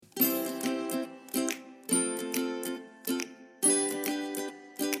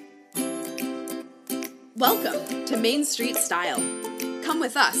Welcome to Main Street Style. Come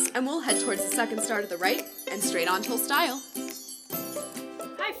with us and we'll head towards the second star to the right and straight on till Style.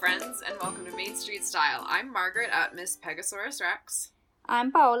 Hi friends and welcome to Main Street Style. I'm Margaret at Miss Pegasaurus Rex.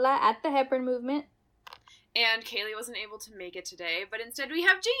 I'm Paola at the Hepburn Movement. And Kaylee wasn't able to make it today, but instead we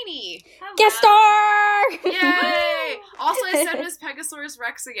have Janie. Hello. Guest star! Yay! Also, I said Miss Pegasaurus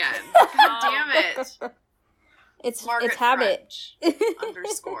Rex again. God damn it. It's Margaret habit. _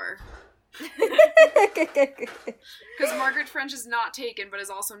 Because Margaret French is not taken, but is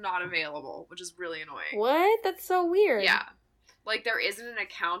also not available, which is really annoying. What? That's so weird. Yeah. Like, there isn't an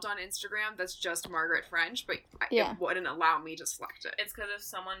account on Instagram that's just Margaret French, but it wouldn't allow me to select it. It's because if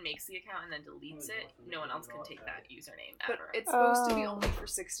someone makes the account and then deletes it, no one else can take that username But ever. it's supposed to be only for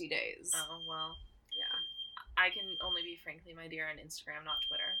 60 days. Oh, well. Yeah. I can only be Frankly My Dear on Instagram, not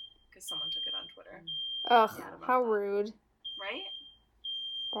Twitter, because someone took it on Twitter. Ugh, how rude. Right?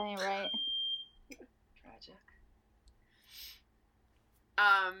 That ain't right. Tragic.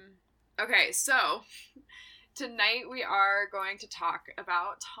 Okay, so tonight we are going to talk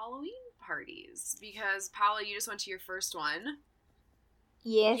about Halloween parties because Paola, you just went to your first one.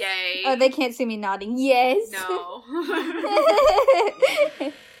 Yes. Yay. Oh, they can't see me nodding. Yes. No.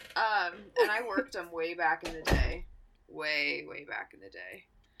 And I worked them way back in the day. Way back in the day.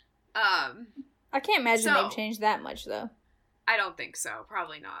 I can't imagine they've changed that much, though. I don't think so.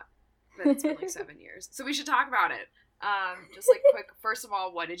 Probably not. But it's been like 7 years. So we should talk about it. Just like quick, first of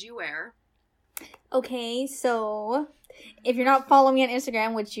all, what did you wear? Okay, so if you're not following me on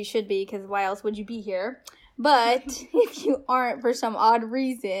Instagram, which you should be, because why else would you be here? But if you aren't for some odd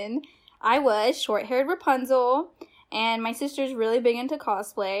reason, I was short-haired Rapunzel, and my sister's really big into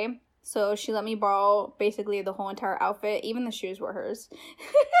cosplay, so she let me borrow basically the whole entire outfit. Even the shoes were hers.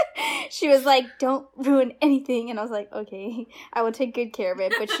 She was like, don't ruin anything, and I was like, okay, I will take good care of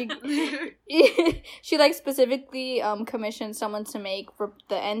it. But she like specifically commissioned someone to make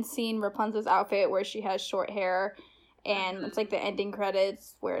the end scene Rapunzel's outfit where she has short hair, and it's like the ending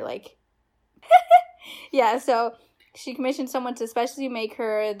credits where like yeah, so she commissioned someone to specially make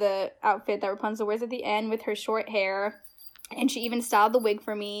her the outfit that Rapunzel wears at the end with her short hair, and she even styled the wig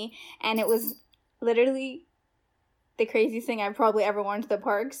for me, and it was literally the craziest thing I've probably ever worn to the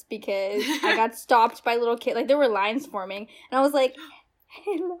parks because I got stopped by little kids. Like, there were lines forming, and I was like,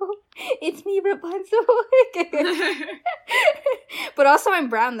 hello, it's me, Rapunzel. But also I'm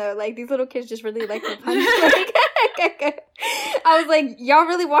brown, though. Like, these little kids just really like Rapunzel. I was like, y'all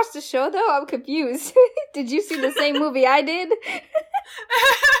really watched the show, though? I'm confused. Did you see the same movie I did?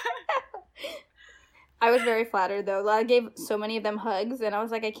 I was very flattered, though. I gave so many of them hugs, and I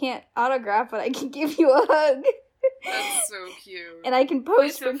was like, I can't autograph, but I can give you a hug. That's so cute. And I can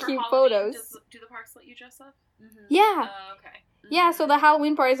post for cute photos. Do the parks let you dress up? Mm-hmm. Yeah. Okay. Yeah, so the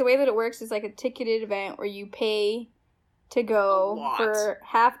Halloween parties, the way that it works is like a ticketed event where you pay to go for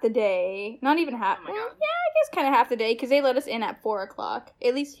half the day. Not even half. Oh my God. Yeah, I guess kind of half the day because they let us in at 4 o'clock.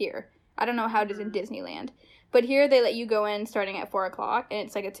 At least here. I don't know how it is in Disneyland. But here they let you go in starting at 4 o'clock, and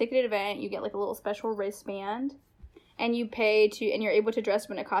it's like a ticketed event. You get like a little special wristband, and you pay to, and you're able to dress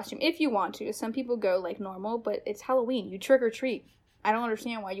up in a costume if you want to. Some people go like normal, but it's Halloween. You trick or treat. I don't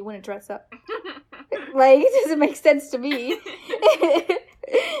understand why you wouldn't dress up. Like, it doesn't make sense to me.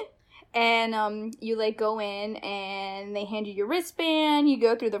 And you like go in and they hand you your wristband. You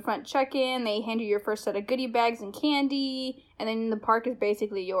go through the front check-in. They hand you your first set of goodie bags and candy, and then the park is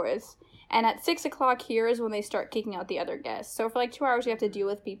basically yours. And at 6 o'clock here is when they start kicking out the other guests. So for like 2 hours you have to deal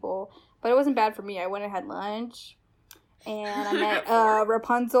with people, but it wasn't bad for me. I went and had lunch, and I met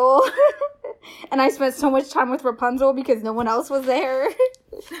Rapunzel. And I spent so much time with Rapunzel because no one else was there.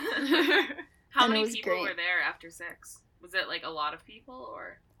 How many people were there after 6? Was it like a lot of people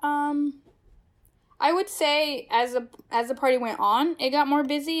or? I would say as the party went on, it got more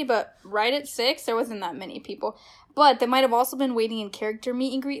busy, but right at 6, there wasn't that many people. But they might have also been waiting in character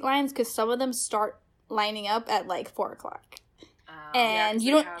meet and greet lines because some of them start lining up at like 4 o'clock. And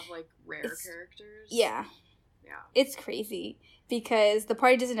you don't have like rare characters. Yeah. Yeah. It's crazy because the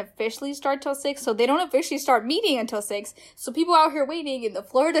party doesn't officially start till 6, so they don't officially start meeting until 6. So people out here waiting in the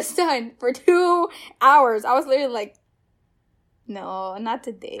Florida sun for 2 hours. I was literally like, no, not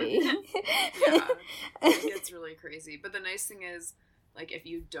today. Yeah, it gets really crazy. But the nice thing is, like, if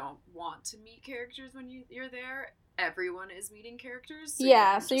you don't want to meet characters when you're there, everyone is meeting characters. So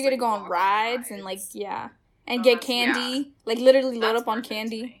so you get to go on rides and, like, and get candy. Like, literally load up on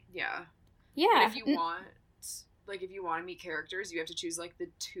candy. Yeah. Yeah. But if you want, like, if you want to meet characters, you have to choose, like, the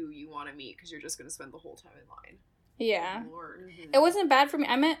 2 you want to meet because you're just going to spend the whole time in line. Yeah. Lord. It wasn't bad for me.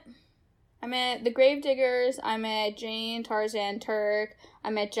 I met I met the Gravediggers, I met Jane, Tarzan, Turk, I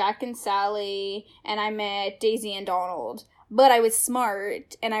met Jack and Sally, and I met Daisy and Donald. But I was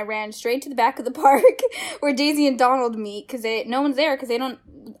smart, and I ran straight to the back of the park where Daisy and Donald meet, because no one's there, because they don't,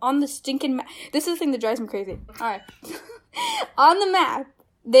 on the stinking map. This is the thing that drives me crazy. Alright. On the map,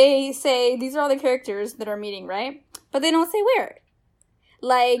 they say, these are all the characters that are meeting, right? But they don't say where.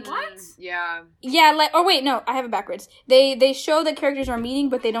 Like, what? Yeah. Yeah, like, oh wait, no, I have it backwards. They show that characters are meeting,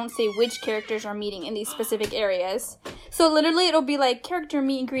 but they don't say which characters are meeting in these specific areas. So literally, it'll be like, character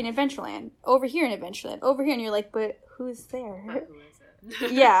meet and greet in Adventureland. Over here in Adventureland. Over here, and you're like, but who's there? But who is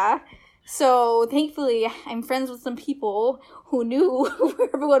it? Yeah. So, thankfully, I'm friends with some people who knew where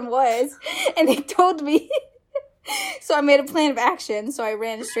everyone was, and they told me. So I made a plan of action, so I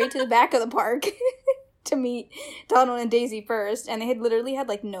ran straight to the back of the park to meet Donald and Daisy first, and they had literally had,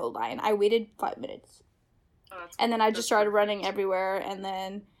 like, no line. I waited 5 minutes. Oh, that's and cool. then I just started running everywhere, and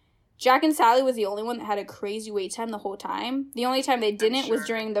then Jack and Sally was the only one that had a crazy wait time the whole time. The only time they didn't was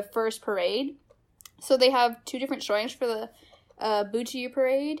during the first parade. So they have 2 different showings for the Boo to You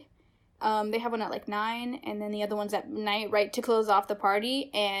parade. They have one at, like, 9, and then the other one's at night, right, to close off the party,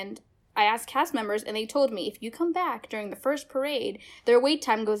 and I asked cast members, and they told me, if you come back during the first parade, their wait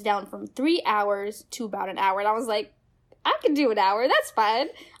time goes down from 3 hours to about an hour. And I was like, I can do an hour. That's fine.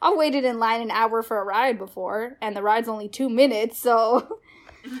 I've waited in line an hour for a ride before, and the ride's only 2 minutes, so...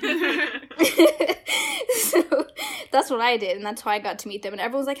 So that's what I did, and that's how I got to meet them. And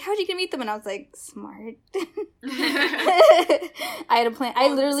everyone was like, how'd you get to meet them? And I was like, smart. I had a plan. I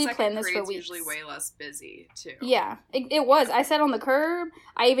literally planned this for weeks. Usually way less busy too. Yeah, it was. I sat on the curb.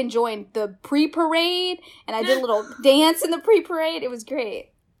 I even joined the pre-parade, and I did a little dance in the pre-parade. It was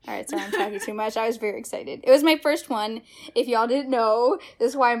great. All right, sorry, I'm talking too much. I was very excited. It was my first one. If y'all didn't know,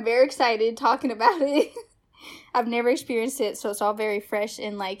 this is why I'm very excited talking about it. I've never experienced it, so it's all very fresh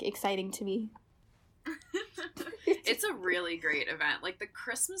and, like, exciting to me. It's a really great event. Like, the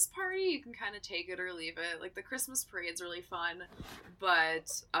Christmas party, you can kind of take it or leave it. Like, the Christmas parade's really fun, but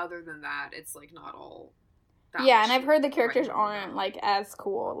other than that, it's, like, not all that Yeah, and I've heard the characters aren't, like, as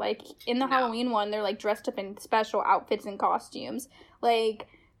cool. Like, in the Halloween one, they're, like, dressed up in special outfits and costumes. Like,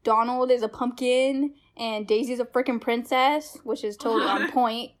 Donald is a pumpkin, and Daisy's a freaking princess, which is totally on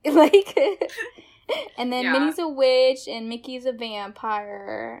point. Like... And then Minnie's a witch, and Mickey's a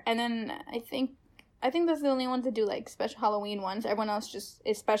vampire. And then I think that's the only ones that do, like, special Halloween ones. Everyone else just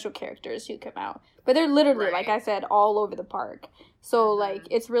is special characters who come out. But they're literally, like I said, all over the park. So, like,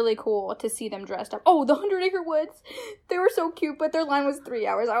 it's really cool to see them dressed up. Oh, the 100 Acre Woods! They were so cute, but their line was 3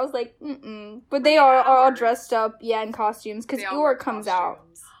 hours. I was like, But they are all dressed up, in costumes, because Eeyore comes out.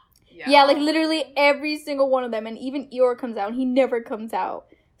 Yeah, like, literally every single one of them, and even Eeyore comes out, and he never comes out.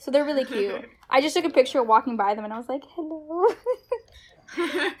 So they're really cute. I just took a picture walking by them, and I was like, hello.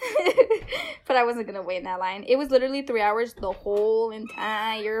 But I wasn't going to wait in that line. It was literally 3 hours, the whole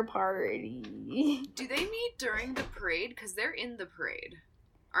entire party. Do they meet during the parade? Because they're in the parade.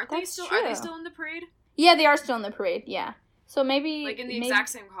 Are they still in the parade? Yeah, they are still in the parade, yeah. So maybe... Like in the exact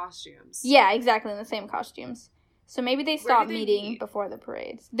same costumes. Yeah, exactly, in the same costumes. So maybe they stopped meeting before the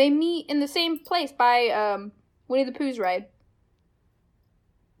parades. They meet in the same place by Winnie the Pooh's ride.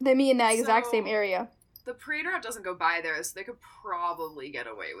 They meet in that exact same area. The parade route doesn't go by there, so they could probably get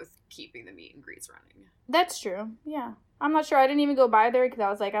away with keeping the meet and greets running. That's true, yeah. I'm not sure. I didn't even go by there because I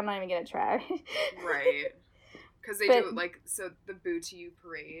was like, I'm not even going to try. Right. Because they do, like, so the Boo to You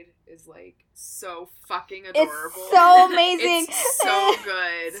parade is, like, so fucking adorable. It's so amazing. It's so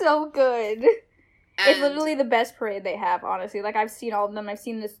good. So good. It's literally the best parade they have, honestly. Like, I've seen all of them. I've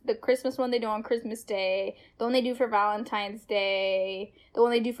seen the Christmas one they do on Christmas Day, the one they do for Valentine's Day, the one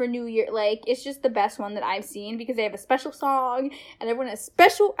they do for New Year. Like, it's just the best one that I've seen because they have a special song, and everyone has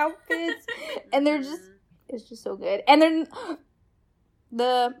special outfits, and they're just, it's just so good. And then,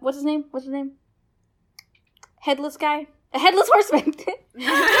 what's his name? Headless guy? A Headless Horseman.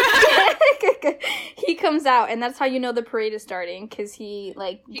 He comes out, and that's how you know the parade is starting, because he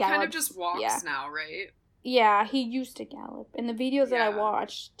gallops. Kind of just walks now, right? Yeah, he used to gallop. In the videos that I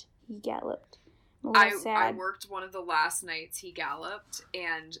watched, he galloped. I worked one of the last nights he galloped,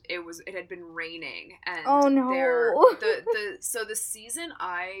 and it had been raining, and oh no. So the season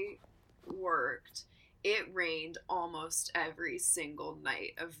I worked, it rained almost every single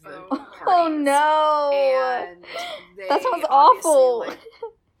night of the parties. Oh no! And that sounds awful.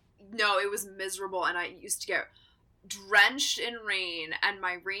 No, it was miserable, and I used to get drenched in rain, and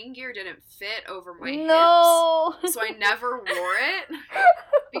my rain gear didn't fit over my hips, so I never wore it,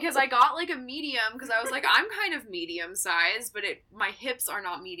 because I got, like, a medium, because I was like, I'm kind of medium-sized, but my hips are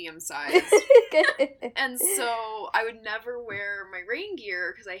not medium-sized, and so I would never wear my rain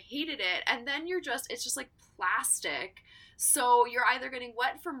gear, because I hated it, and then it's just, like, plastic, so you're either getting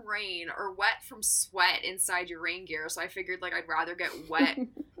wet from rain or wet from sweat inside your rain gear, so I figured, like, I'd rather get wet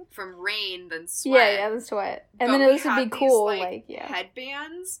from rain than sweat. Yeah, the sweat. And then this would be cool, like,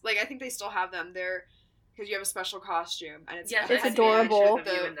 headbands. Like, I think they still have them. They're, because you have a special costume, and it's adorable.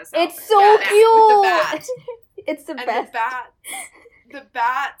 It's so cute! With the bat. It's the best. The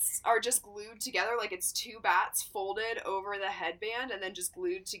bats are just glued together, like it's two bats folded over the headband and then just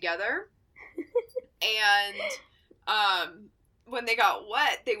glued together. And, when they got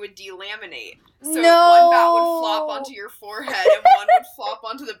wet, they would delaminate. So one bat would flop onto your forehead and one would flop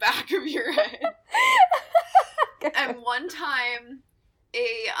onto the back of your head. And one time,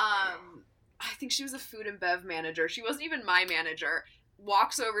 I think she was a food and bev manager. She wasn't even my manager.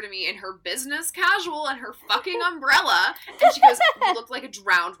 Walks over to me in her business casual and her fucking umbrella. And she goes, "You look like a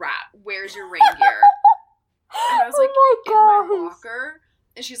drowned rat. Where's your rain gear?" And I was like, "In my locker."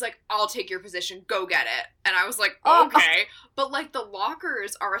 And she's like, "I'll take your position. Go get it." And I was like, okay. But, like, the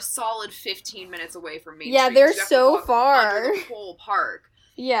lockers are a solid 15 minutes away from Main Street. Yeah, they're so far. Under the whole park.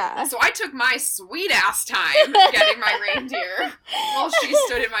 Yeah. So I took my sweet-ass time getting my reindeer while she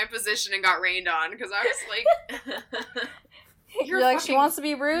stood in my position and got rained on. Because I was like... You're like, she wants to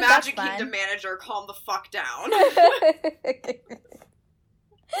be rude? Magic That's fine. Kingdom manager, calm the fuck down.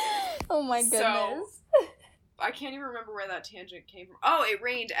 Oh my goodness. So, I can't even remember where that tangent came from. Oh, it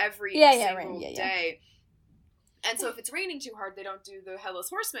rained every single day. And so if it's raining too hard, they don't do the Headless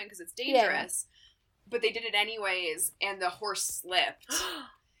Horseman because it's dangerous. Yeah. But they did it anyways, and the horse slipped.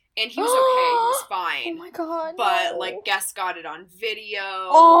 And he was okay. He was fine. Oh my god. But, like, guests got it on video.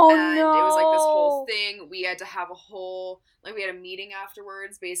 And it was, like, this whole thing. We had to have we had a meeting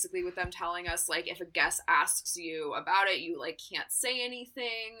afterwards, basically, with them telling us, like, if a guest asks you about it, you, like, can't say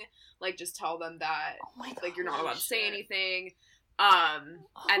anything. Like, just tell them that, like, you're not allowed to say anything.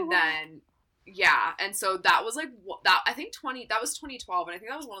 And then, yeah. And so that was, like, I think that was 2012, and I think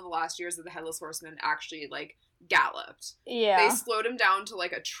that was one of the last years that the Headless Horseman actually, like, galloped. Yeah. They slowed him down to,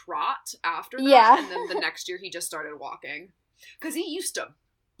 like, a trot after that. Yeah. And then the next year he just started walking. Because he used to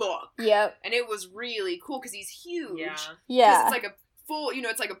book. Yep. And it was really cool because he's huge. Yeah. Because it's like a full,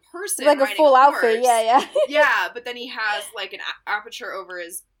 it's like a person. It's like a full outfit. Yeah. Yeah, but then he has, like, an aperture over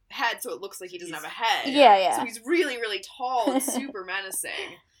his head so it looks like he doesn't have a head. Yeah. So he's really, really tall and super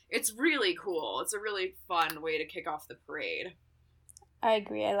menacing. It's really cool. It's a really fun way to kick off the parade. I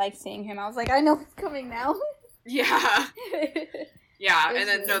agree. I like seeing him. I was like, I know he's coming now. Yeah. Yeah, and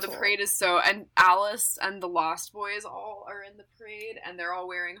then, really the cool. parade is and Alice and the Lost Boys all are in the parade, and they're all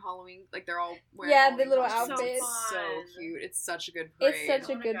wearing Halloween, like, they're all wearing the little costumes. outfits. It's so cute. It's such a good parade. It's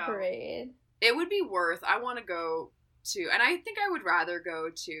such a good parade. It would be I want to go to, and I think I would rather go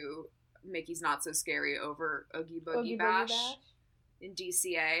to Mickey's Not So Scary over Oogie Boogie Bash in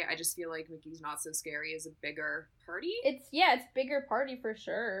DCA. I just feel like Mickey's Not So Scary is a bigger party. It's bigger party for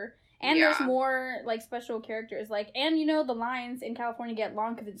sure. And there's more, like, special characters. Like, and, the lines in California get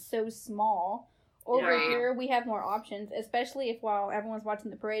long because it's so small. Over here, we have more options. Especially if while everyone's watching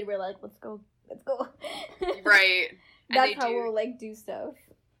the parade, we're like, let's go. Right. That's how we'll, like, do stuff.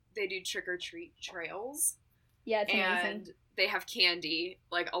 They do trick-or-treat trails. Yeah, it's amazing. And they have candy,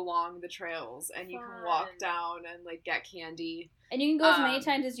 like, along the trails. And you can walk down and, like, get candy. And you can go as many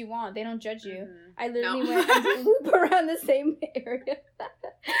times as you want. They don't judge you. Mm-hmm. I literally went and loop around the same area. That's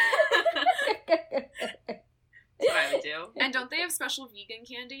what I would do. And don't they have special vegan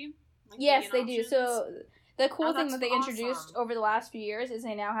candy? Like, yes, vegan they options? do. So the cool thing that they awesome. introduced over the last few years is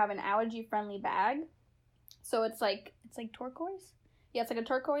they now have an allergy-friendly bag. So it's like turquoise? Yeah, it's like a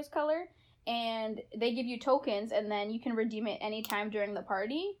turquoise color. And they give you tokens, and then you can redeem it anytime during the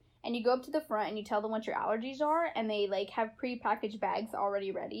party. And you go up to the front and you tell them what your allergies are, and they, like, have pre-packaged bags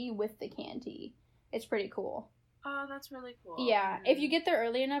already ready with the candy. It's pretty cool. Oh, that's really cool. Yeah, if you get there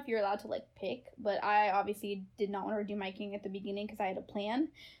early enough, you're allowed to, like, pick. But I obviously did not want to redeem my king at the beginning because I had a plan.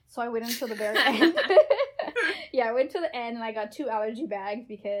 So I waited until the very end. Yeah, I went to the end and I got 2 allergy bags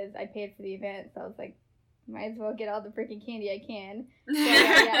because I paid for the event. So I was like, might as well get all the freaking candy I can. So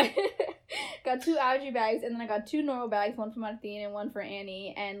yeah. Got 2 allergy bags, and then I got 2 normal bags, one for Martine and one for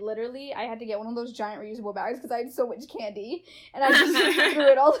Annie. And literally, I had to get one of those giant reusable bags because I had so much candy, and I just threw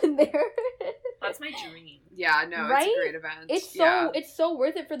it all in there. That's my dream. Yeah, no, it's a great event. It's so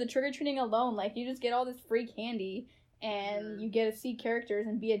worth it for the trick or treating alone. Like, you just get all this free candy, and you get to see characters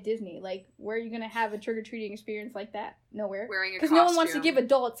and be at Disney. Like, where are you going to have a trick-or-treating experience like that? Nowhere. Wearing a Because costume. no one wants to give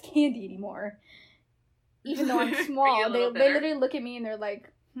adults candy anymore. Even though I'm small, they literally look at me and they're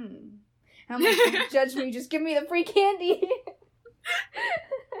like, And I'm like, don't judge me, just give me the free candy.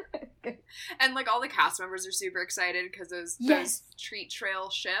 And, like, all the cast members are super excited because those treat trail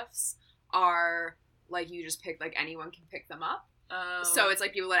shifts are, like, you just pick, like, anyone can pick them up. So it's,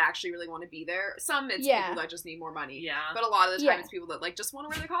 like, people that actually really want to be there. Some, it's people that just need more money. Yeah. But a lot of the time, it's people that, like, just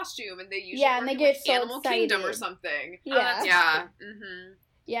want to wear the costume, and they usually and they get like, so Animal excited. Kingdom or something. Yeah. Yeah. Mm-hmm.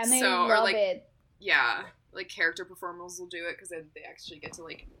 Yeah, and they So, or, love like, it. Yeah. Like, character performers will do it because then they actually get to,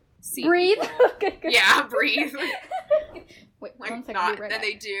 like, see Breathe. people. Yeah, breathe. Wait, Like, one second. not, right then back.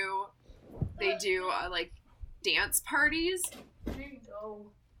 they do, like, dance parties. There you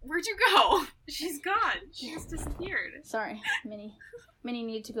go. Where'd you go? She's gone. She just disappeared. Sorry, Minnie. Minnie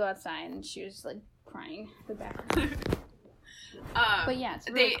needed to go outside, and she was, like, crying at the background. But yeah, it's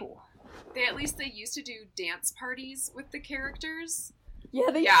really cool. They used to do dance parties with the characters.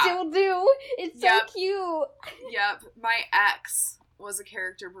 Yeah, they still do. It's so cute. Yep. My ex was a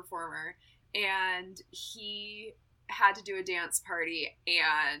character performer, and he had to do a dance party,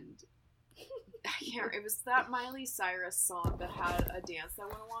 and it was that Miley Cyrus song that had a dance that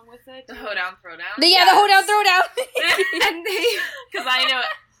went along with it. The Hoedown Throwdown? The Hoedown Throwdown. And they... Because I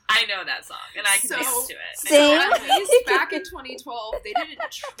know that song, and I can dance to it. Same. So at least back in 2012, they didn't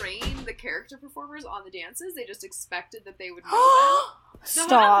train the character performers on the dances. They just expected that they would know them.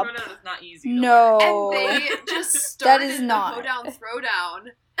 Stop. The Hoedown Throwdown is not easy. No. And they just started That is not. the Hoedown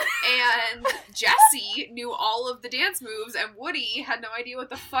Throwdown. And Jesse knew all of the dance moves, and Woody had no idea what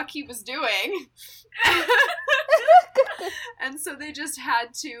the fuck he was doing. And so they just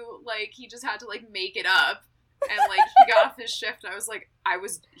had to, like, he just had to, like, make it up. And, like, he got off his shift, and I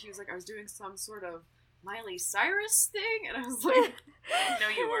was doing some sort of Miley Cyrus thing, and I was like, No,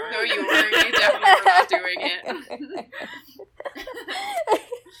 you weren't. no, you weren't. You definitely were not doing it.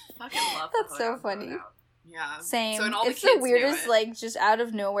 Fucking love That's the so Hoedown funny. Throwdown. Yeah. Same. So, and all It's the the kids weirdest, knew it. like, just out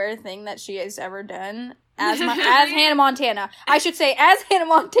of nowhere thing that she has ever done. As Hannah Montana. I should say as Hannah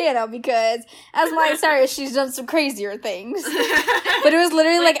Montana, because as Miley Cyrus, she's done some crazier things. But it was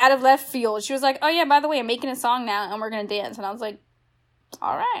literally, like, out of left field. She was like, oh yeah, by the way, I'm making a song now, and we're gonna dance. And I was like,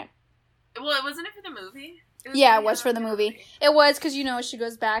 alright. Well, it wasn't it for the movie? Yeah, it was for the movie. It was, because, you know, she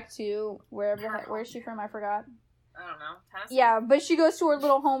goes back to where is she from? I forgot. I don't know. Tennessee? Yeah, but she goes to her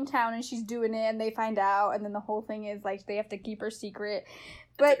little hometown and she's doing it and they find out and then the whole thing is like they have to keep her secret.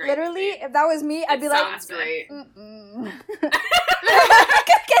 But literally, movie. If that was me, I'd be like, Sounds great. mm-mm.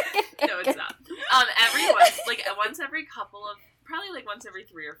 No, it's not. Once every couple of, probably like once every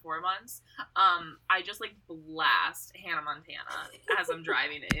 3 or 4 months, I just like blast Hannah Montana as I'm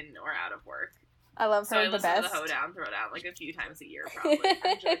driving in or out of work. I love her So I the listen best. to the Hoedown Throwdown like a few times a year, probably.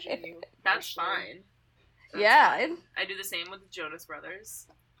 I'm judging you. That's fine. That's Yeah. fine. I do the same with the Jonas Brothers.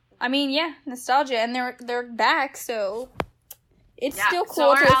 I mean, yeah, nostalgia, and they're back, so it's Yeah, still so cool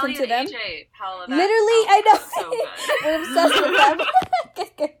are to listen Ally to and them. AJ, Paula, that Literally, album I know. is so good. We're obsessed with them.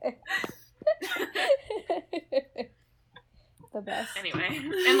 The best. Anyway,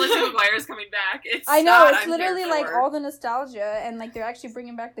 and Lizzie McGuire is coming back. I know, that it's I'm literally here like for. all the nostalgia, and like they're actually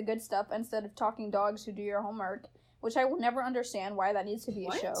bringing back the good stuff instead of talking dogs who do your homework, which I will never understand why that needs to be a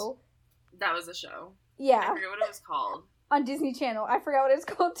What? show. That was a show. I Yeah, forget what it was called. on Disney Channel. I forgot what it's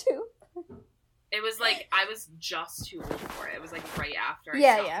called too. It was like, I was just too old for it. It was like right after I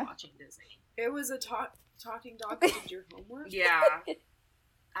Yeah, stopped yeah. watching Disney. It was a talking dog that did your homework? Yeah.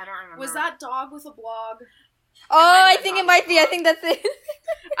 I don't remember. Was that dog with a blog? Oh, might I be think on it might the be. I blog. think that's it.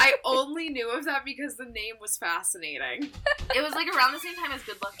 I only knew of that because the name was fascinating. It was like around the same time as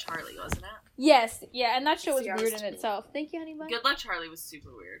Good Luck Charlie, wasn't it? Yes, yeah, and that show was See, I was weird in too- itself. Thank you, honey bun. Good Luck Charlie was super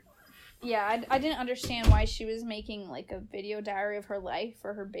weird. Yeah, I didn't understand why she was making like a video diary of her life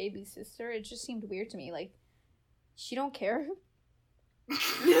for her baby sister. It just seemed weird to me. Like, she don't care.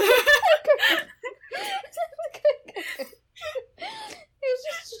 It was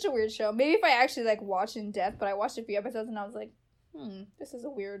just such a weird show. Maybe if I actually like watched in depth, but I watched a few episodes and I was like, this is a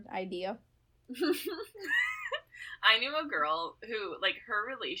weird idea. I knew a girl who, like, her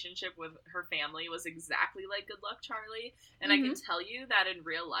relationship with her family was exactly like Good Luck Charlie, and I can tell you that in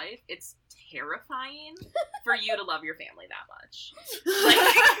real life, it's terrifying for you to love your family that much. Like,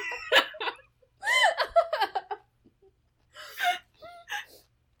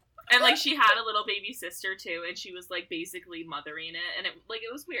 and, like, she had a little baby sister, too, and she was, like, basically mothering it, and it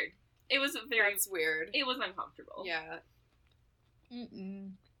was weird. It was That's weird. it was uncomfortable. Yeah.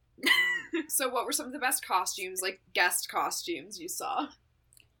 Mm-mm. So what were some of the best costumes, like guest costumes you saw?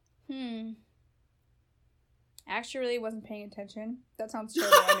 I actually really wasn't paying attention. That sounds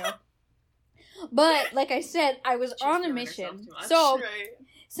terrible, I know. But, like I said, I was on a mission. So,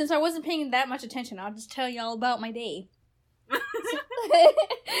 since I wasn't paying that much attention, I'll just tell y'all about my day.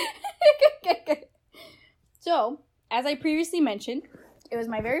 So, as I previously mentioned, it was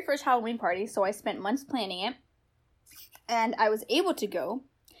my very first Halloween party, so I spent months planning it. And I was able to go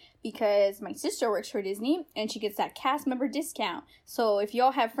because my sister works for Disney, and she gets that cast member discount. So if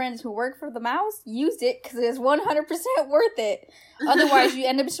y'all have friends who work for the mouse, use it, because it's 100% worth it. Otherwise, you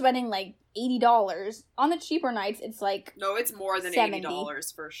end up spending, like, $80. On the cheaper nights, it's, like, no, it's more than $70.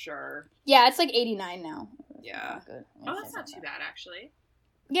 $80 for sure. Yeah, it's, like, $89 now. Yeah. Oh, that's not too bad, actually.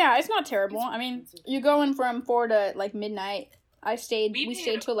 Yeah, it's not terrible. I mean, you're going from 4 to, like, midnight. We stayed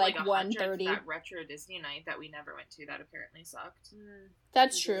till like 1:30. That retro Disney night that we never went to that apparently sucked.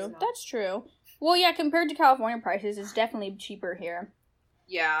 That's true. That's true. Well, yeah, compared to California prices, it's definitely cheaper here.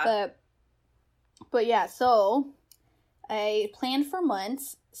 Yeah. But yeah, so I planned for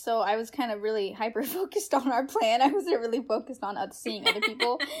months. So I was kind of really hyper focused on our plan. I wasn't really focused on seeing other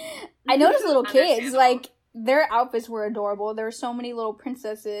people. I noticed little kids, like, their outfits were adorable. There were so many little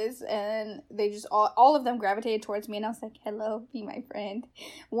princesses, and they just all of them gravitated towards me, and I was like, hello, be my friend.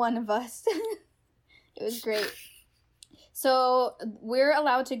 One of us. It was great. So we're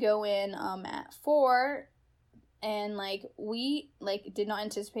allowed to go in at 4, and we did not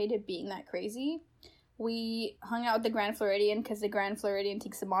anticipate it being that crazy. We hung out with the Grand Floridian because the Grand Floridian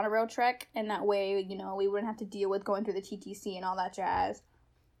takes a monorail trek, and that way, we wouldn't have to deal with going through the TTC and all that jazz,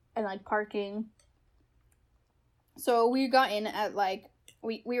 and parking. So we got in at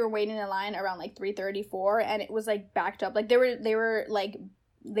we were waiting in line around 3:34, and it was backed up. They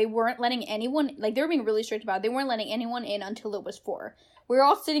weren't letting anyone, they were being really strict about it. They weren't letting anyone in until it was 4. We were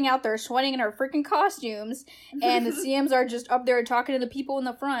all sitting out there sweating in our freaking costumes, and the CMs are just up there talking to the people in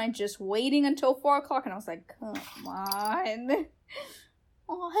the front, just waiting until 4 o'clock, and I was like, come on.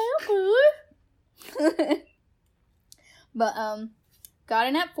 Oh, help. But, got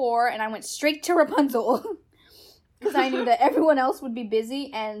in at 4, and I went straight to Rapunzel. Because I knew that everyone else would be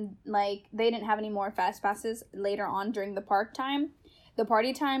busy, and, they didn't have any more fast passes later on during the party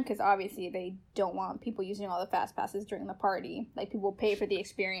time, because obviously they don't want people using all the fast passes during the party. People pay for the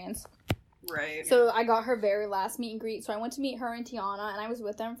experience. Right. So I got her very last meet and greet, so I went to meet her and Tiana, and I was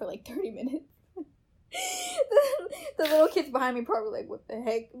with them for, 30 minutes. The little kids behind me probably what the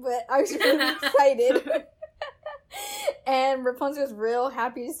heck, but I was really excited. And Rapunzel was real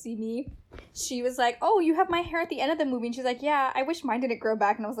happy to see me. She was like, oh, you have my hair at the end of the movie. And she's like, yeah, I wish mine didn't grow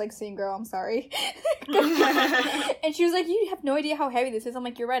back. And I was like, same girl, I'm sorry. And she was like, you have no idea how heavy this is. I'm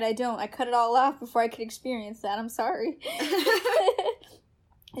like, you're right, I don't. I cut it all off before I could experience that. I'm sorry.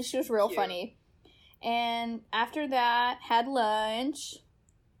 And she was real funny. And after that, had lunch.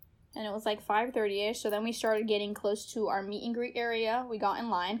 And it was 5:30ish. So then we started getting close to our meet and greet area. We got in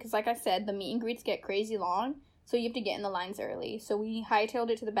line. Because like I said, the meet and greets get crazy long. So you have to get in the lines early. So we hightailed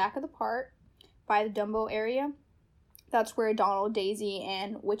it to the back of the park by the Dumbo area. That's where Donald, Daisy,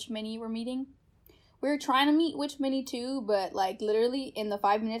 and Witch Minnie were meeting. We were trying to meet Witch Minnie too, but literally in the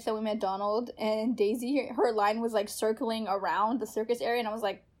 5 minutes that we met Donald and Daisy, her line was circling around the circus area, and I was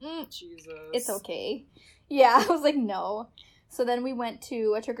like, Jesus, it's okay. Yeah, I was like, no. So then we went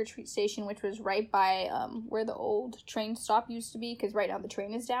to a trick-or-treat station, which was right by where the old train stop used to be, because right now the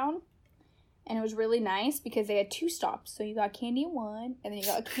train is down. And it was really nice because they had 2 stops. So you got candy in one, and then you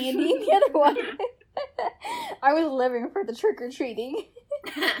got candy in the other one. I was living for the trick-or-treating.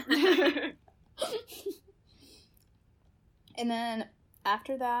 And then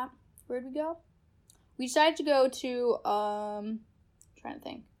after that, where'd we go? We decided to go to, trying to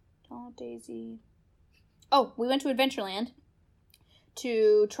think. Donald, Daisy. Oh, we went to Adventureland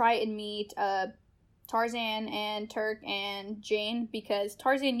to try and meet, Tarzan and Turk and Jane, because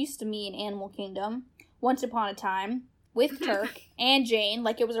Tarzan used to be in Animal Kingdom once upon a time with Turk and Jane.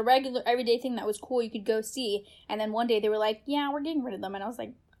 It was a regular everyday thing that was cool, you could go see. And then one day they were like, yeah, we're getting rid of them. And I was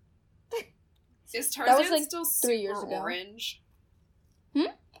like, is Tarzan that was still 3 years ago. Orange?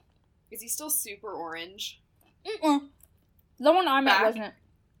 Is he still super orange? Mm-mm. The one I met wasn't.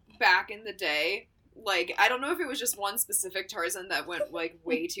 Back in the day, I don't know if it was just one specific Tarzan that went,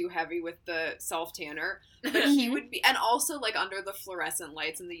 way too heavy with the self-tanner, but he would be, and also, under the fluorescent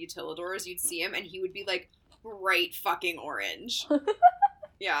lights in the utilidors, you'd see him, and he would be, bright fucking orange.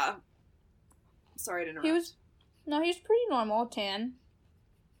 Yeah. Sorry to interrupt. He was pretty normal, tan.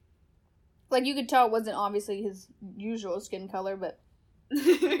 You could tell it wasn't obviously his usual skin color, but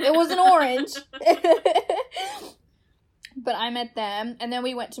it wasn't orange. But I met them, and then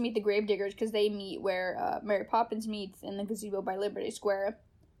we went to meet the Gravediggers, because they meet where Mary Poppins meets in the gazebo by Liberty Square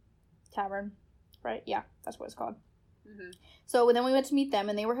Tavern. right? Yeah, that's what it's called. Mm-hmm. So then we went to meet them,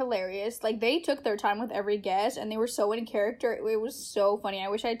 and they were hilarious. Like, they took their time with every guest, and they were so in character. It was so funny. I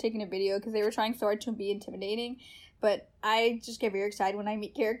wish I had taken a video, because they were trying so hard to be intimidating. But I just get very excited when I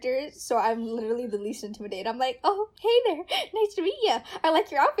meet characters, so I'm literally the least intimidated. I'm like, oh, hey there, nice to meet you. I like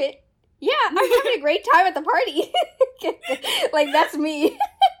your outfit. Yeah, I'm having a great time at the party. Like, that's me.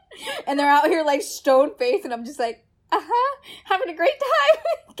 And they're out here, like, stone-faced, and I'm just like, having a great time.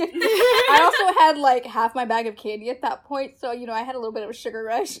 I also had, like, half my bag of candy at that point, so, you know, I had a little bit of a sugar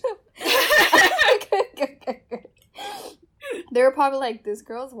rush. They were probably like, this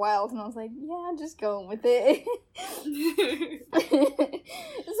girl's wild, and I was like, yeah, I'm just going with it.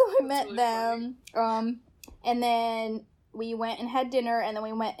 So I met them, and then we went and had dinner, and then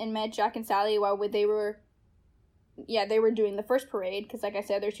we went and met Jack and Sally while they were doing the first parade, because like I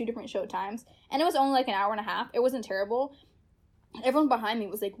said, there's 2 different show times, and it was only like an hour and a half. It wasn't terrible. Everyone behind me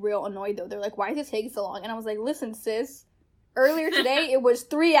was like real annoyed though. They're like, why is it taking so long? And I was like, listen, sis, earlier today it was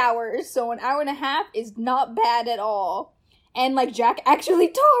 3 hours, so an hour and a half is not bad at all. And like, Jack actually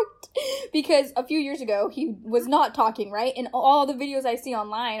talked, because a few years ago he was not talking, right? And all the videos I see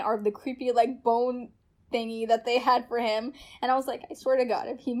online are the creepy like bone thingy that they had for him, and I was like, I swear to God,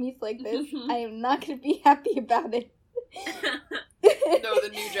 if he meets like this, I am not gonna be happy about it. No, the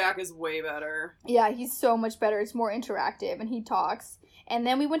new Jack is way better. Yeah, he's so much better. It's more interactive, and he talks. And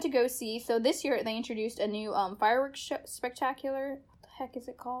then we went to go see, so this year they introduced a new fireworks spectacular. What the heck is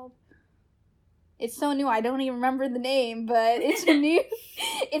it called? It's so new, I don't even remember the name, but it's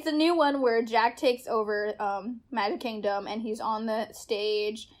a new one where Jack takes over Magic Kingdom, and he's on the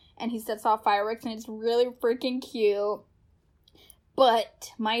stage, and he sets off fireworks, and it's really freaking cute. But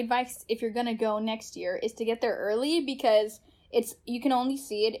my advice, if you're gonna go next year, is to get there early, because you can only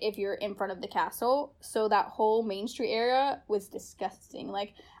see it if you're in front of the castle. So that whole Main Street area was disgusting.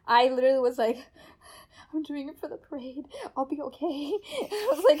 Like, I literally was like, I'm doing it for the parade. I'll be okay. I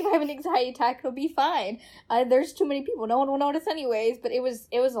was like, if I have an anxiety attack, it'll be fine. There's too many people. No one will notice anyways. But it was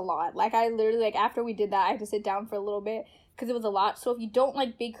a lot. Like, I literally, like, after we did that, I had to sit down for a little bit, because it was a lot. So if you don't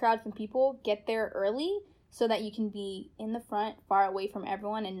like big crowds and people, get there early so that you can be in the front, far away from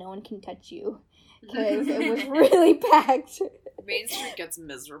everyone, and no one can touch you. Because it was really packed. Main Street gets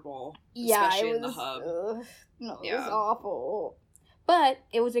miserable. Yeah, especially it was, in the hub. It was awful. But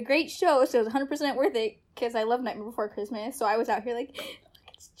it was a great show, so it was 100% worth it, because I love Nightmare Before Christmas, so I was out here like, look,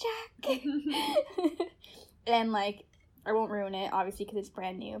 it's Jack. And, like, I won't ruin it, obviously, because it's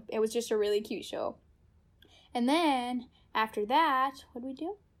brand new. It was just a really cute show. And then, after that, what did we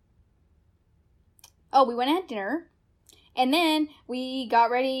do? Oh, we went and had dinner. And then we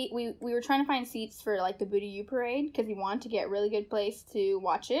got ready. We were trying to find seats for, like, the Booty U parade, because we wanted to get a really good place to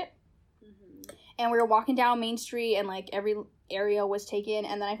watch it. Mm-hmm. And we were walking down Main Street, and, like, every area was taken.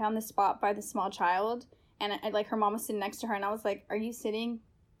 And then I found this spot by the small child. And, like, her mom was sitting next to her. And I was like, are you sitting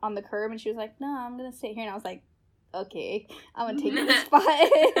on the curb? And she was like, no, I'm going to sit here. And I was like, okay, I'm going to take this spot.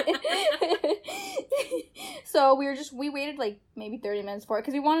 So we waited like maybe 30 minutes for it,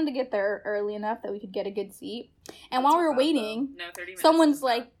 because we wanted to get there early enough that we could get a good seat. And while we were waiting, 30 minutes someone's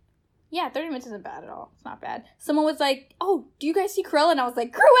like, yeah, 30 minutes isn't bad at all. It's not bad. Someone was like, oh, do you guys see Cruella? And I was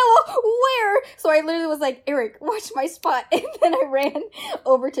like, Cruella, where? So I literally was like, Eric, watch my spot. And then I ran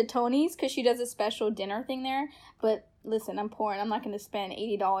over to Tony's, because she does a special dinner thing there. But listen, I'm poor, and I'm not going to spend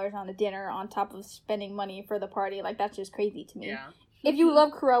 $80 on a dinner on top of spending money for the party. Like, that's just crazy to me. Yeah. If you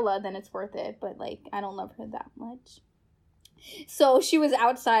love Cruella, then it's worth it. But, like, I don't love her that much. So she was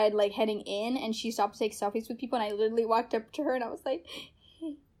outside, like, heading in, and she stopped to take selfies with people, and I literally walked up to her, and I was like,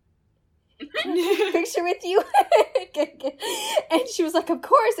 hey, can I take a picture with you? And she was like, of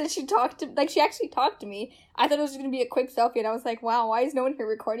course. And she actually talked to me. I thought it was going to be a quick selfie, and I was like, wow, why is no one here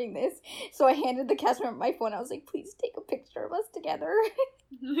recording this? So I handed the cast member my phone. I was like, please take a picture of us together.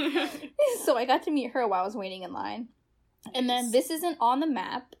 So I got to meet her while I was waiting in line. And then this isn't on the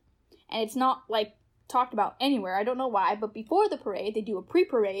map, and it's not, like, talked about anywhere. I don't know why, but before the parade, they do a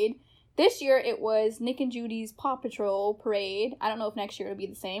pre-parade. This year, it was Nick and Judy's Paw Patrol parade. I don't know if next year it'll be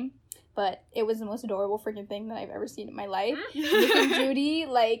the same, but it was the most adorable freaking thing that I've ever seen in my life. Nick and Judy,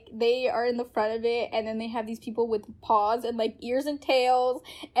 like, they are in the front of it, and then they have these people with paws and, like, ears and tails,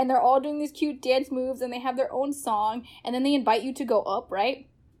 and they're all doing these cute dance moves, and they have their own song, and then they invite you to go up, right?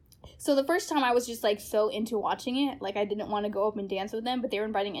 So the first time I was just, like, so into watching it. Like, I didn't want to go up and dance with them, but they were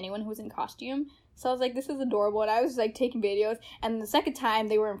inviting anyone who was in costume. So I was like, this is adorable. And I was, like, taking videos. And the second time,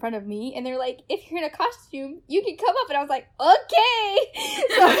 they were in front of me. And they're like, if you're in a costume, you can come up. And I was like, okay.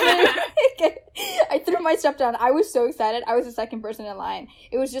 So I threw my stuff down. I was so excited. I was the second person in line.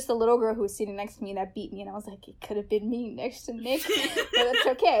 It was just a little girl who was sitting next to me that beat me. And I was like, it could have been me next to Nick. But that's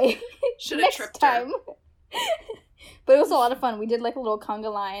okay. Should have tripped her. But it was a lot of fun. We did, like, a little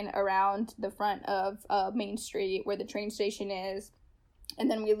conga line around the front of Main Street where the train station is. And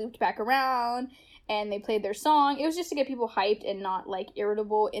then we looped back around, and they played their song. It was just to get people hyped and not, like,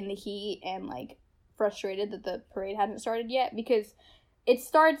 irritable in the heat and, like, frustrated that the parade hadn't started yet. Because it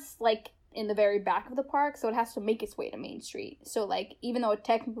starts, like, in the very back of the park, so it has to make its way to Main Street. So, like, even though it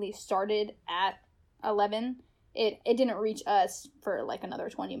technically started at 11, it didn't reach us for, like, another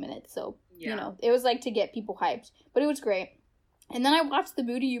 20 minutes. So, you know, it was, like, to get people hyped. But it was great. And then I watched the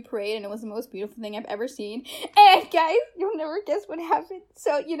Boo to You parade, and it was the most beautiful thing I've ever seen. And, guys, you'll never guess what happened.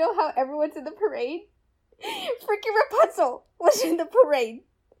 So, you know how everyone's in the parade? Freaking Rapunzel was in the parade.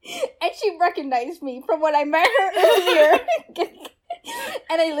 And she recognized me from when I met her earlier.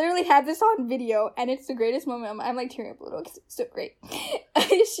 And I literally have this on video, and it's the greatest moment. I'm like tearing up a little because it's so great.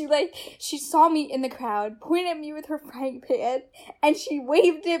 She saw me in the crowd, pointed at me with her frying pan, and she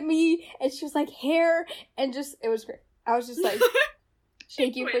waved at me, and she was like, hair, and just, it was great. I was just like,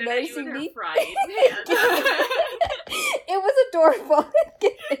 thank you for noticing me. It was adorable.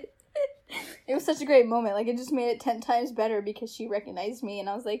 It was such a great moment. Like, it just made it 10 times better because she recognized me, and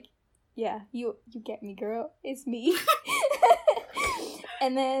I was like, yeah, you get me, girl. It's me.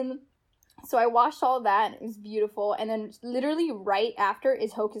 And then, so I watched all of that, and it was beautiful. And then literally right after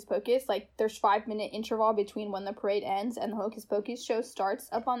is Hocus Pocus. Like, there's 5-minute interval between when the parade ends and the Hocus Pocus show starts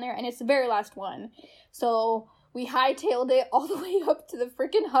up on there. And it's the very last one. So we hightailed it all the way up to the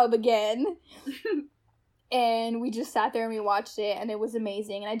freaking hub again. And we just sat there and we watched it, and it was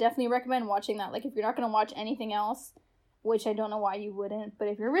amazing. And I definitely recommend watching that. Like, if you're not going to watch anything else, which I don't know why you wouldn't, but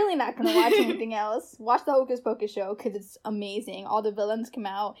if you're really not going to watch anything else, watch the Hocus Pocus show, because it's amazing. All the villains come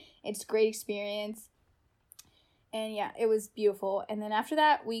out. It's a great experience. And yeah, it was beautiful. And then after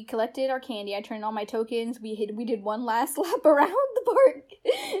that, we collected our candy. I turned all my tokens. We did one last lap around the park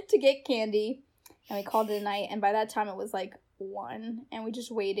to get candy. And we called it a night. And by that time, it was like 1. And we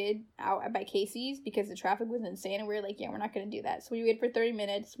just waited out by Casey's because the traffic was insane. And we were like, yeah, we're not going to do that. So we waited for 30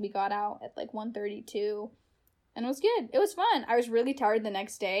 minutes. We got out at like 1:32. And it was good. It was fun. I was really tired the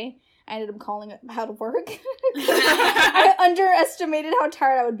next day. I ended up calling out of work. I underestimated how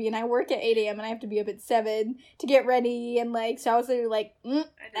tired I would be. And I work at 8 a.m. and I have to be up at 7 to get ready. And, like, so I was literally like,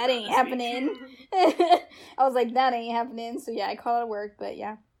 that ain't happening. I was like, that ain't happening. So, yeah, I called out of work. But,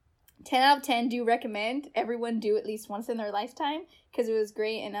 yeah. 10 out of 10 do recommend everyone do at least once in their lifetime. Because it was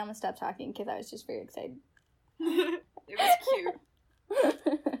great. And I'm going to stop talking because I was just very excited. It was cute.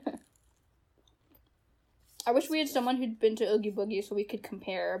 I wish we had someone who'd been to Oogie Boogie so we could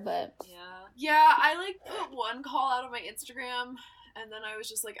compare, but... Yeah, I, like, put one call out on my Instagram, and then I was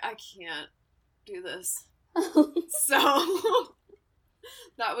just like, I can't do this. So,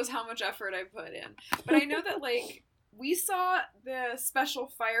 that was how much effort I put in. But I know that, like, we saw the special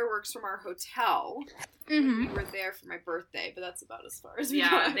fireworks from our hotel when we were there for my birthday, but that's about as far as we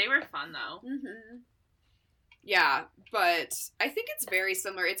got. They were fun, though. Mm-hmm. Yeah, but I think it's very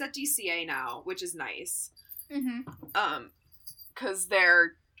similar. It's at DCA now, which is nice. Because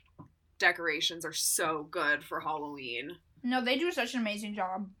their decorations are so good for Halloween. No, they do such an amazing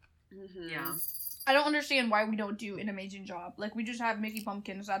job. Yeah. I don't understand why we don't do an amazing job. Like, we just have Mickey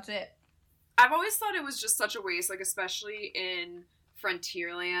Pumpkins, that's it. I've always thought it was just such a waste, like, especially in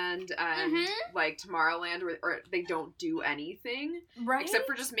Frontierland and, like, Tomorrowland, where they don't do anything. Right? Except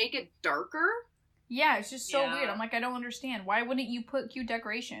for just make it darker. Yeah, it's just so weird. I'm like, I don't understand. Why wouldn't you put cute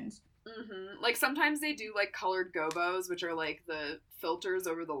decorations? Like, sometimes they do, like, colored gobos, which are, like, the filters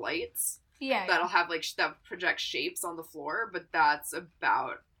over the lights. Yeah. That'll have, like, that project shapes on the floor, but that's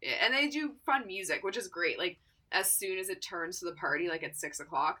about it. And they do fun music, which is great. Like, as soon as it turns to the party, like, at 6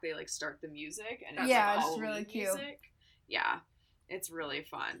 o'clock, they, like, start the music. And it's, like, it's really cute. Music. Yeah. It's really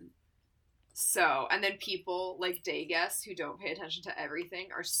fun. So, and then people, like, day guests who don't pay attention to everything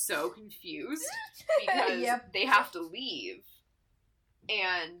are so confused because they have to leave.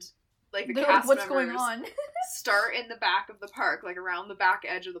 And... like, the cast what's members going on? start in the back of the park, like, around the back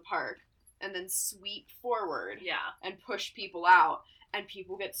edge of the park, and then sweep forward and push people out, and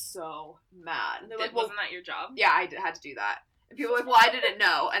people get so mad. And they're like, wasn't that your job? Yeah, I had to do that. And people are like, well, I didn't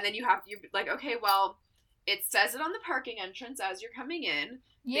know. And then you're like, okay, well, it says it on the parking entrance as you're coming in.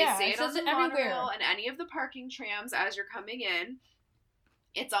 Yeah, they say it on says the it everywhere. monorail and any of the parking trams as you're coming in.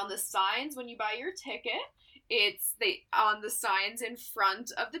 It's on the signs when you buy your ticket. It's on the signs in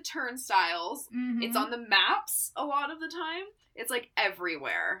front of the turnstiles. Mm-hmm. It's on the maps a lot of the time. It's, like,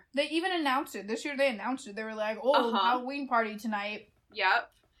 everywhere. They even announced it. This year they announced it. They were like, oh, Halloween party tonight.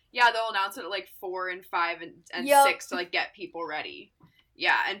 Yep. Yeah, they'll announce it at, like, 4 and 5 and 6 to, like, get people ready.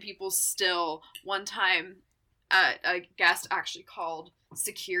 Yeah, and people still... One time, a guest actually called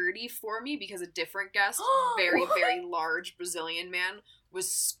security for me because a different guest, very, very large Brazilian man, was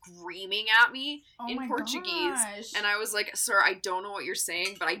screaming at me in Portuguese. Gosh. And I was like, sir, I don't know what you're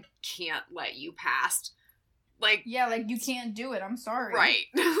saying, but I can't let you past. Like, yeah, like, you can't do it. I'm sorry. Like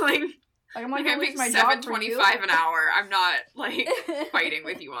I'm like, I make $7.25 an hour. I'm not, like, fighting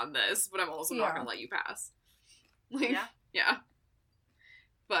with you on this, but I'm also not gonna let you pass. Like, yeah.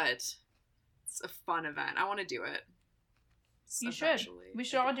 But it's a fun event. I want to do it. You should. We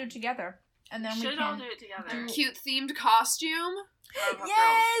should all do it together. And then we can all do it together. Cute themed costume.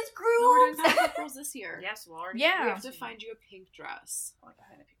 Yes, group. No, we're doing Powerpuff Girls this year. Yes, Lord. Yeah. We have to find you a pink dress. Oh, I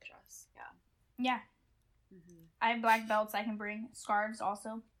had a pink dress. Yeah. Mm-hmm. I have black belts I can bring. Scarves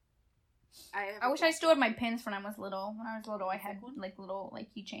also. I wish I still had my pins when I was little. When I was little, I had like little like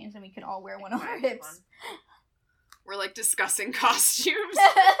keychains, and we could all wear one on our hips. We're like discussing costumes.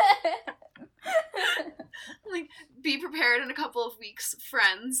 Like, be prepared in a couple of weeks,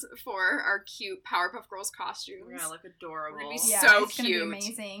 friends, for our cute Powerpuff Girls costumes. We're gonna look adorable. We're gonna be so it's cute. Gonna be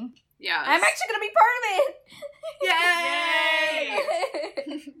amazing. Yeah. I'm actually gonna be part of it.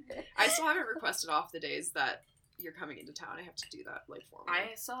 Yay! I still haven't requested off the days that you're coming into town. I have to do that like formally.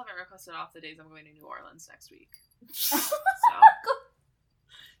 I still haven't requested off the days I'm going to New Orleans next week. So.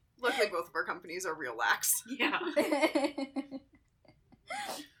 Luckily, both of our companies are real lax. Yeah.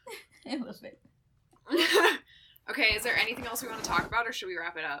 A little bit. Okay, is there anything else we want to talk about, or should we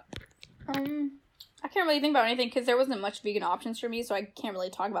wrap it up? I can't really think about anything because there wasn't much vegan options for me, so I can't really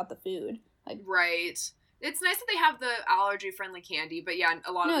talk about the food. Like, right. It's nice that they have the allergy-friendly candy, but yeah,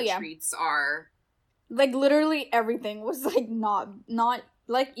 a lot of the treats are... Like, literally everything was, like, not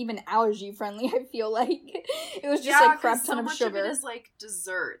like, even allergy-friendly, I feel like. It was just, like, crap ton of sugar. So much of it is, like,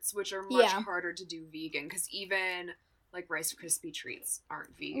 desserts, which are much harder to do vegan, because even, like, Rice Krispie treats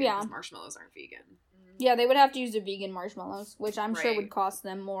aren't vegan, because marshmallows aren't vegan. Yeah, they would have to use the vegan marshmallows, which I'm sure would cost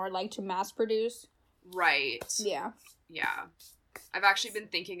them more, like, to mass produce. Right. Yeah. Yeah. I've actually been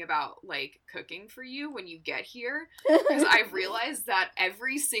thinking about, like, cooking for you when you get here, because I've realized that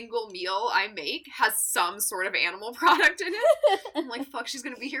every single meal I make has some sort of animal product in it. I'm like, fuck, she's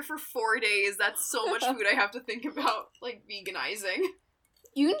gonna be here for 4 days. That's so much food I have to think about, like, veganizing.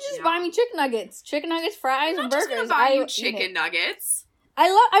 You can just buy me chicken nuggets, fries, and burgers. I'm just gonna buy you chicken nuggets.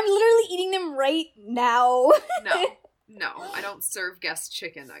 I'm literally eating them right now. No, I don't serve guests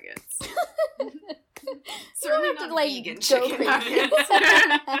chicken nuggets. Certainly not vegan chicken nuggets.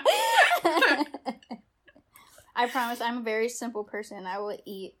 I promise I'm a very simple person. I will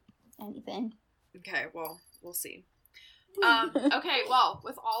eat anything. Okay, well, we'll see. Okay, well,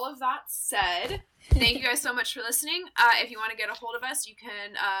 with all of that said, thank you guys so much for listening. If you want to get a hold of us, you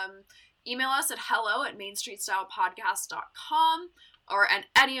can email us at hello@mainstreetstylepodcast.com. And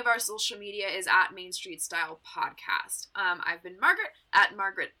any of our social media is at Main Street Style Podcast. I've been Margaret, at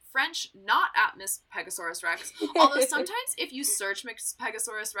Margaret French, not at Miss Pegasaurus Rex. Although sometimes if you search Miss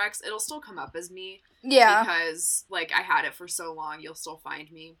Pegasaurus Rex, it'll still come up as me. Yeah. Because, like, I had it for so long, you'll still find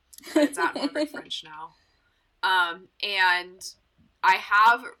me. But it's at Margaret French now. And I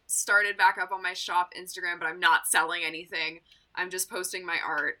have started back up on my shop Instagram, but I'm not selling anything. I'm just posting my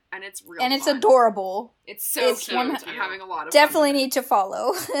art, and it's real and fun. it's adorable. It's so cute. I'm having a lot of definitely fun. Need to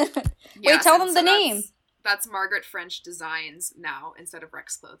follow. Yes, wait, tell them the name. That's Margaret French Designs now instead of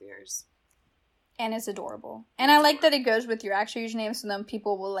Rex Clothiers. And it's adorable. And I like that it goes with your actual username, so then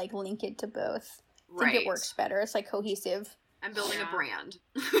people will like link it to both. I think it works better. It's like cohesive. I'm building a brand.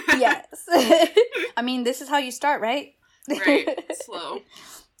 Yes. I mean, this is how you start, right? Right. Slow.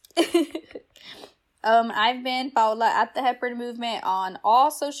 I've been Paula at the Hepburn Movement on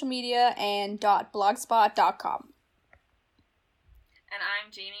all social media and .blogspot.com. And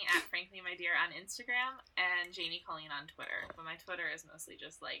I'm Janie at Frankly My Dear on Instagram and Janie Colleen on Twitter. But my Twitter is mostly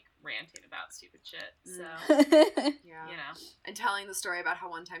just like ranting about stupid shit. So yeah. You know. And telling the story about how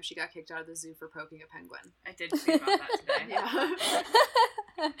one time she got kicked out of the zoo for poking a penguin. I did tweet about that today. Yeah.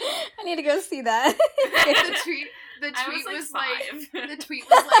 I need to go see that. The tweet was like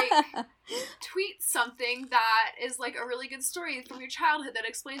tweet something that is like a really good story from your childhood that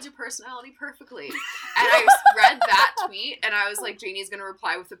explains your personality perfectly. And I read that tweet and I was like, Janie's gonna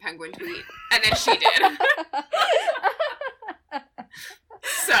reply with the penguin tweet. And then she did.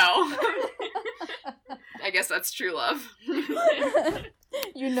 So I guess that's true love.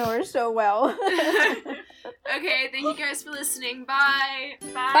 You know her so well. Okay, thank you guys for listening. Bye.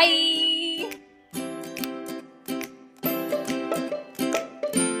 Bye.